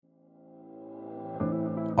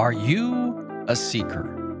Are you a seeker?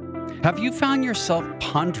 Have you found yourself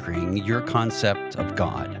pondering your concept of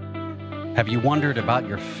God? Have you wondered about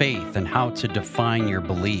your faith and how to define your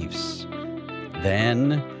beliefs?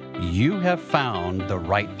 Then you have found the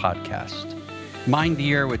right podcast. Mind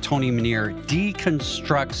the Air with Tony Manier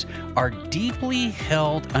deconstructs our deeply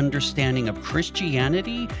held understanding of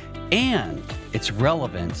Christianity and its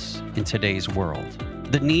relevance in today's world.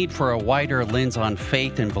 The need for a wider lens on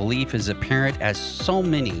faith and belief is apparent as so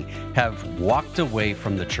many have walked away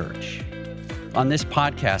from the church. On this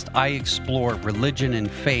podcast, I explore religion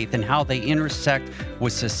and faith and how they intersect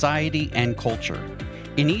with society and culture.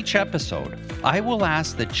 In each episode, I will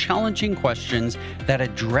ask the challenging questions that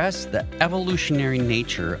address the evolutionary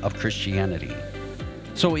nature of Christianity.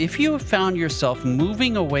 So if you have found yourself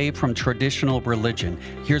moving away from traditional religion,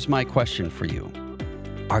 here's my question for you.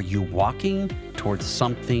 Are you walking towards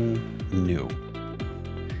something new?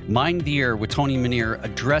 Mind the Air with Tony Manier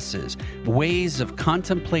addresses ways of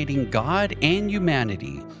contemplating God and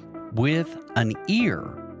humanity with an ear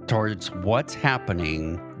towards what's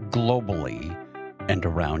happening globally and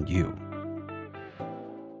around you.